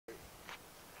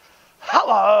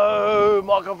Hello,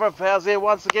 Michael from Fowles here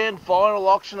once again. Final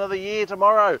auction of the year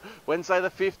tomorrow, Wednesday the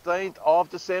 15th of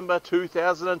December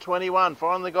 2021.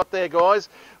 Finally got there, guys.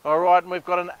 Alright, and we've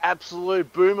got an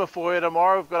absolute boomer for you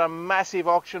tomorrow. We've got a massive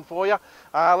auction for you.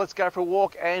 Let's go for a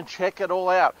walk and check it all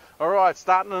out. Alright,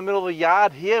 starting in the middle of the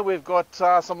yard here, we've got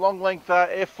some long length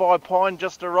F5 pine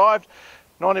just arrived.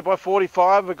 90 by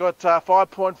 45, we've got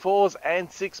 5.4s and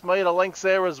 6 metre lengths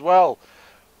there as well.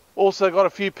 Also got a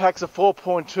few packs of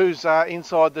 4.2s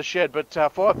inside the shed, but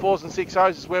 5.4s and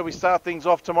 6.0s is where we start things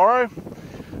off tomorrow.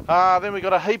 Then we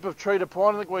got a heap of treated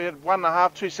pine. I think we had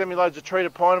 1.5, 2 semi-loads of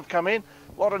treated pine have come in.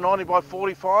 A lot of 90 by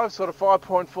 45, sort of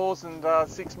 5.4s and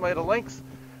 6 metre lengths.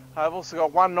 I've also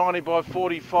got 190 by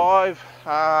 45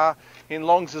 in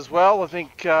longs as well. I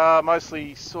think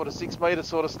mostly sort of 6 metre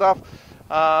sort of stuff.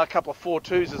 A couple of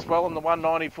 4.2s as well in the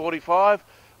 190 45.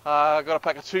 Got a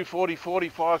pack of 240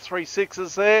 45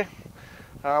 3.6s there.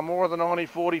 More of the 90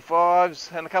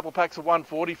 45s and a couple of packs of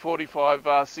 140 45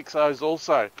 6.0s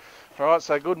also. Alright,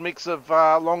 so good mix of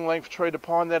long length treated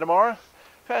pine there tomorrow.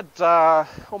 I've had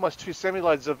almost 2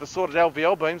 semi-loads of assorted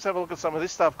LVL beams. Have a look at some of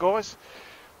this stuff, guys.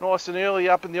 Nice and early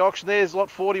up in the auction. There's lot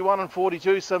 41 and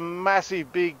 42, some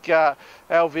massive big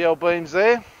LVL beams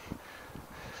there.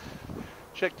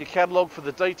 Check your catalogue for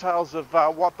the details of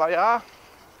what they are.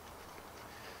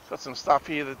 Got some stuff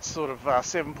here that's sort of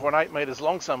 7.8 metres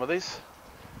long, some of this.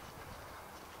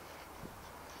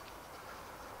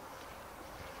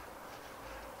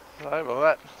 So, well,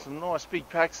 that some nice big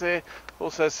packs there.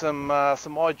 Also some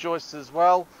eye joists as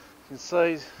well. You can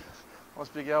see nice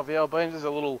big LVL beams. There's a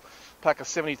little pack of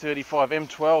 7035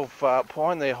 M12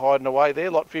 pine there hiding away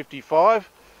there, lot 55.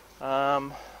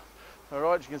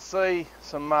 Alright, you can see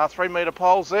some 3 metre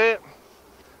poles there.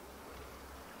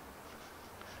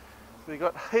 We've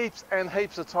got heaps and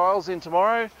heaps of tiles in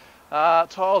tomorrow,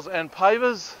 tiles and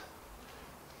pavers.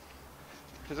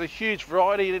 There's a huge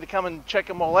variety. You need to come and check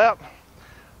them all out.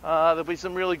 There'll be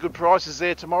some really good prices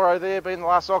there tomorrow there, being the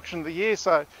last auction of the year,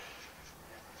 so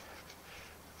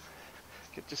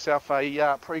get yourself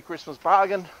a pre-Christmas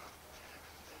bargain.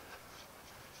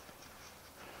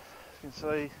 You can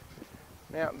see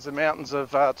mountains and mountains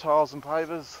of tiles and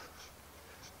pavers.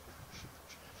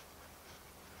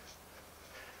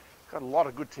 Got a lot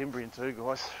of good timber in too,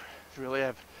 guys. You really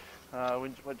have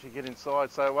once you get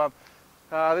inside. So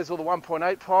there's all the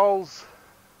 1.8 poles,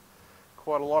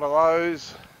 quite a lot of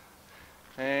those,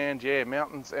 and yeah,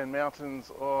 mountains and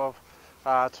mountains of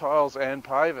tiles and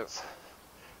pavers,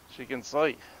 as you can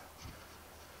see.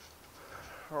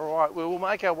 All right, we will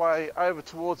make our way over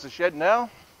towards the shed now.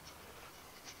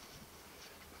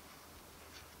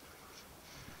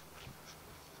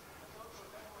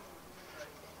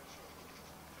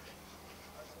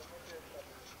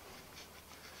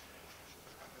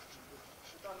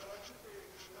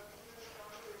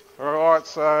 Alright,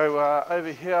 so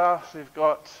over here we've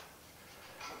got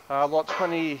lot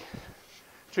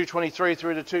 223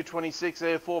 through to 226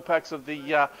 there, 4 packs of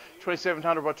the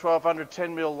 2700 by 1200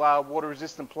 10mm water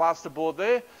resistant plasterboard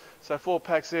there. So 4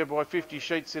 packs there by 50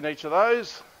 sheets in each of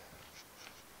those.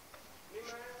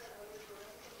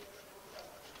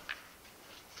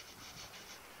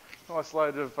 Nice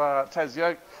load of Tassie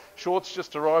Oak shorts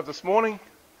just arrived this morning.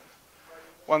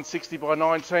 160 by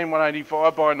 19,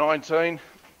 185 by 19.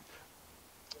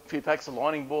 A few packs of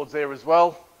lining boards there as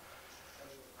well.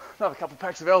 Another couple of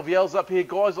packs of LVLs up here,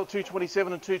 guys. Lot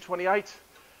 227 and 228.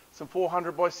 Some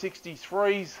 400 by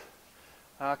 63s.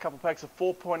 A couple of packs of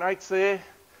 4.8s there.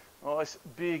 Nice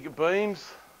big beams.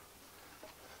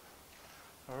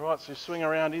 Alright, so swing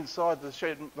around inside the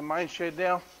shed, the main shed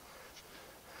now.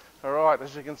 Alright,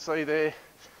 as you can see there,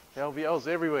 LVLs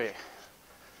everywhere.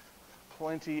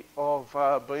 Plenty of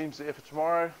beams there for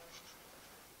tomorrow.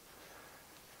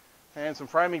 And some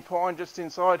framing pine just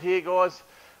inside here, guys.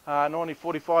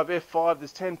 9045 F5,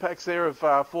 there's 10 packs there of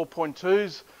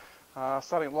 4.2s.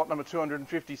 Starting at lot number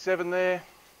 257 there.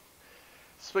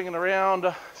 Swinging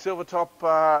around, silver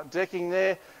top decking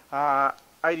there.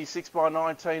 86 by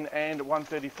 19 and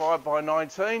 135 by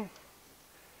 19.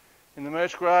 In the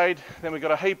merch grade, then we've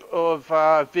got a heap of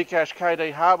Vic Ash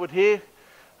KD hardwood here.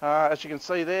 As you can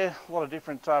see there, a lot of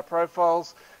different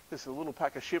profiles. There's a little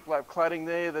pack of shiplap cladding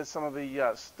there. There's some of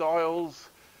the styles,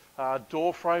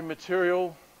 door frame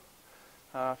material,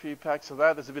 a few packs of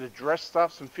that. There's a bit of dress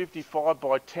stuff, some 55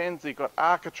 by 10s. You've got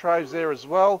architraves there as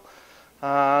well.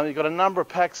 You've got a number of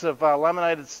packs of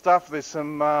laminated stuff. There's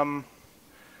some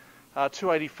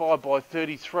 285 by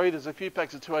 33. There's a few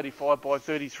packs of 285 by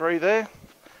 33 there.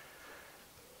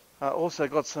 Also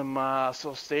got some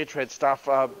sort of stair tread stuff.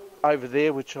 over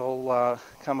there, which I'll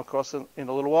come across in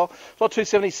a little while. Lot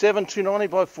 277, 290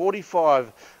 by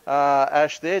 45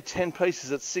 ash there, 10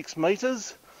 pieces at 6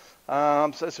 metres.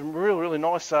 So some really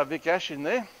nice Vic ash in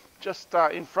there. Just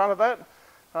in front of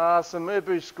that, some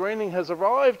Merbau screening has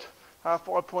arrived.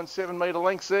 5.7 metre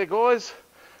lengths there, guys.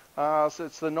 So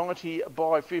it's the 90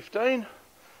 by 15.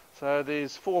 So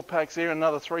there's 4 packs there,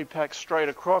 another 3 packs straight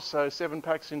across, so 7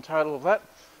 packs in total of that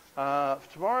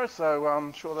for tomorrow. So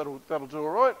I'm sure that'll do all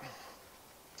right.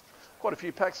 Quite a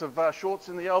few packs of shorts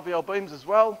in the LVL beams as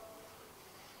well.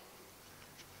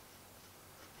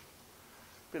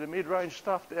 Bit of mid-range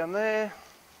stuff down there.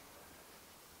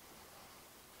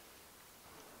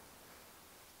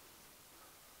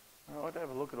 Alright, have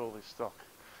a look at all this stock.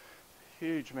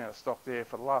 Huge amount of stock there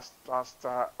for the last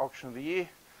auction of the year.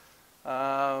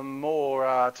 More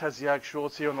Tassie Oak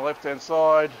shorts here on the left-hand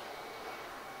side.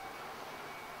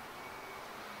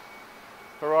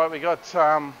 Alright, we got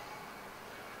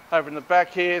over in the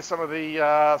back here some of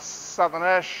the Southern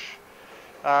Ash.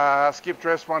 Skip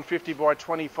dress 150 by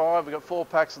 25. We've got 4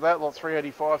 packs of that, lot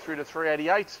 385 through to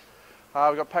 388.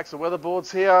 We've got packs of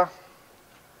weatherboards here.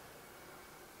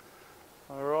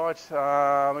 Alright,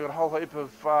 we've got a whole heap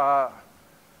of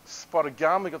spotted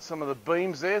gum. We've got some of the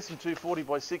beams there, some 240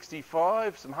 by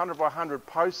 65, some 100 by 100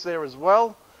 posts there as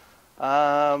well.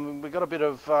 We've got a bit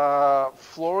of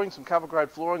flooring, some cover grade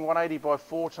flooring, 180 by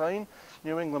 14,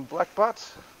 New England black butt.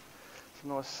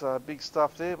 Some nice big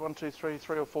stuff there, 3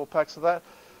 or 4 packs of that.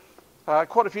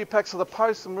 Quite a few packs of the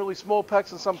posts, some really small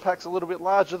packs and some packs a little bit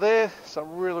larger there.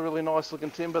 Some really nice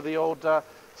looking timber, the old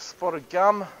spotted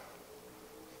gum.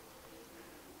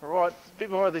 Alright, a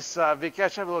bit more of this Vic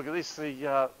ash. Have a look at this,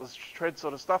 the shred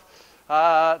sort of stuff.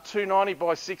 290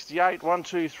 by 68, 1,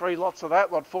 2, 3 lots of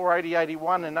that, lot 480,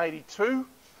 81 and 82.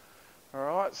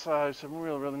 Alright, so some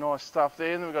really nice stuff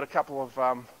there. And then we've got a couple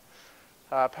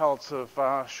of pallets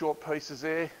of short pieces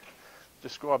there,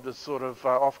 described as sort of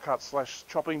offcut /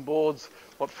 chopping boards,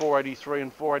 lot 483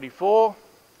 and 484.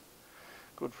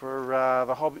 Good for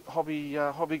the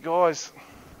hobby guys.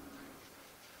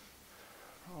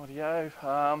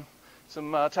 Rightio.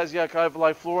 Some Tassie Oak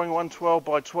overlay flooring, 112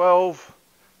 by 12.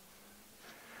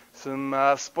 Some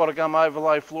spotted gum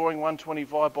overlay flooring,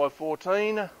 125 by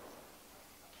 14.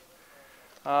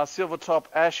 Silver top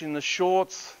ash in the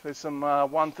shorts. There's some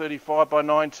 135 by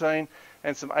 19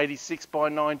 and some 86 by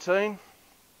 19. A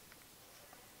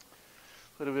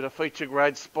little bit of feature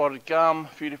grade spotted gum, a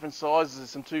few different sizes. There's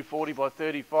some 240 by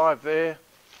 35 there.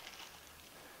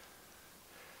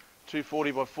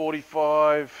 240 by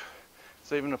 45.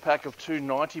 It's even a pack of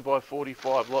 290 by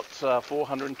 45, lot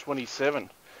 427.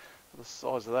 The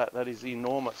size of that is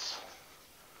enormous.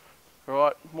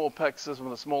 Alright, more packs, some of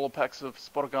the smaller packs of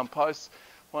spotted gum posts.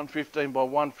 115 by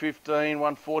 115,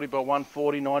 140 by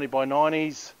 140, 90 by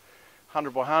 90s,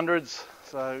 100 by 100s.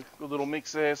 So good little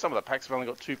mix there. Some of the packs have only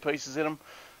got 2 pieces in them.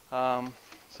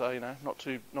 So you know, not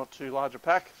too large a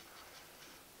pack.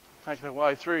 Making our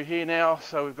way through here now.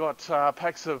 So we've got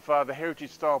packs of the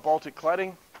heritage style Baltic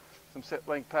cladding. Some set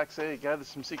length packs there you go. There's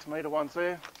some 6 metre ones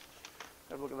there.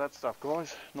 Have a look at that stuff,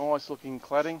 guys. Nice looking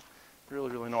cladding.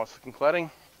 Really nice looking cladding.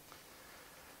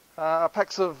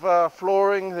 Packs of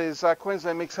flooring. There's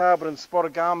Queensland mixed hardwood and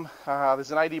spotted gum.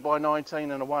 There's an 80 by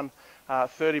 19 and a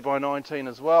 130 by 19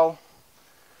 as well.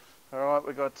 Alright,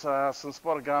 we've got some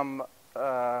spotted gum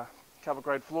cover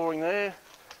grade flooring there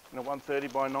and a 130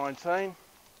 by 19.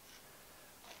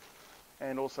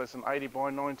 And also some 80 by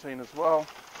 19 as well.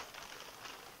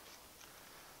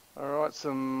 Alright,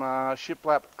 some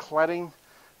shiplap cladding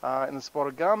in the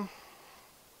spotted gum.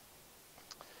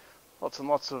 Lots and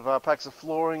lots of packs of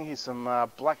flooring. Here's some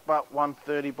black butt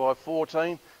 130 by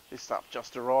 14. This stuff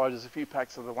just arrived. There's a few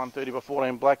packs of the 130 by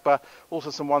 14 black butt.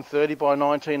 Also some 130 by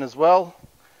 19 as well.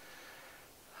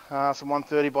 Some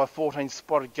 130 by 14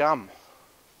 spotted gum.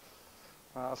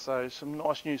 So some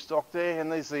nice new stock there,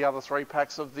 and these are the other 3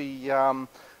 packs of the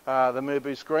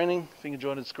Merbau screening, finger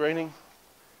jointed screening.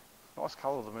 Nice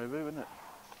colour of the Merbau, isn't it?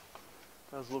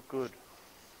 Does look good.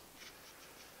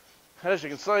 As you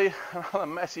can see, another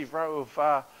massive row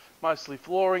of mostly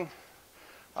flooring.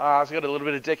 It's got a little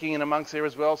bit of decking in amongst there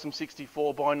as well. Some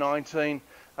 64 by 19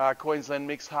 Queensland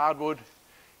mixed hardwood.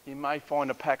 You may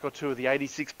find a pack or 2 of the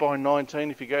 86 by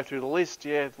 19 if you go through the list.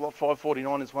 Yeah, lot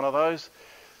 549 is one of those.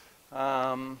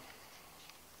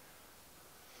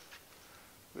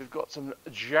 We've got some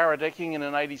Jarrah decking in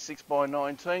an 86 by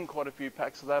 19, quite a few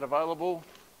packs of that available.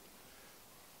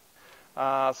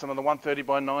 Some of the 130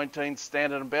 by 19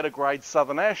 standard and better grade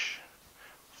Southern Ash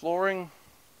flooring.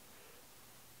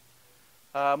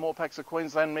 More packs of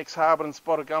Queensland mixed hardwood and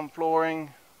spotted gum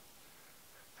flooring.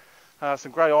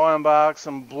 Some grey ironbark,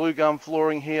 some blue gum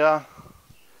flooring here.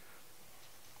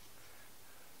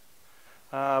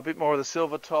 A bit more of the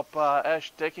silver top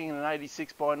ash decking in an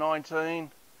 86 by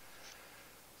 19.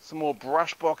 Some more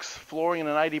brush box flooring in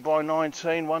an 80 by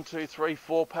 19. 1, 2, 3,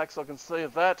 4 packs I can see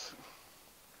of that.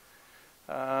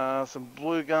 Some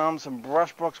blue gum, some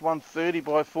brush box 130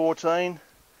 by 14.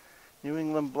 New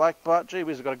England black butt. Gee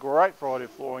whiz, we've got a great variety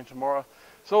of flooring tomorrow.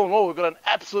 So all in all, we've got an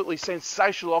absolutely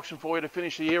sensational auction for you to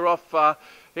finish the year off.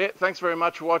 Yeah, thanks very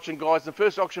much for watching, guys. The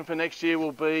first auction for next year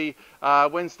will be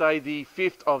Wednesday the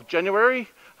 5th of January.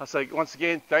 So once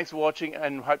again, thanks for watching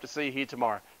and hope to see you here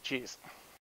tomorrow. Cheers.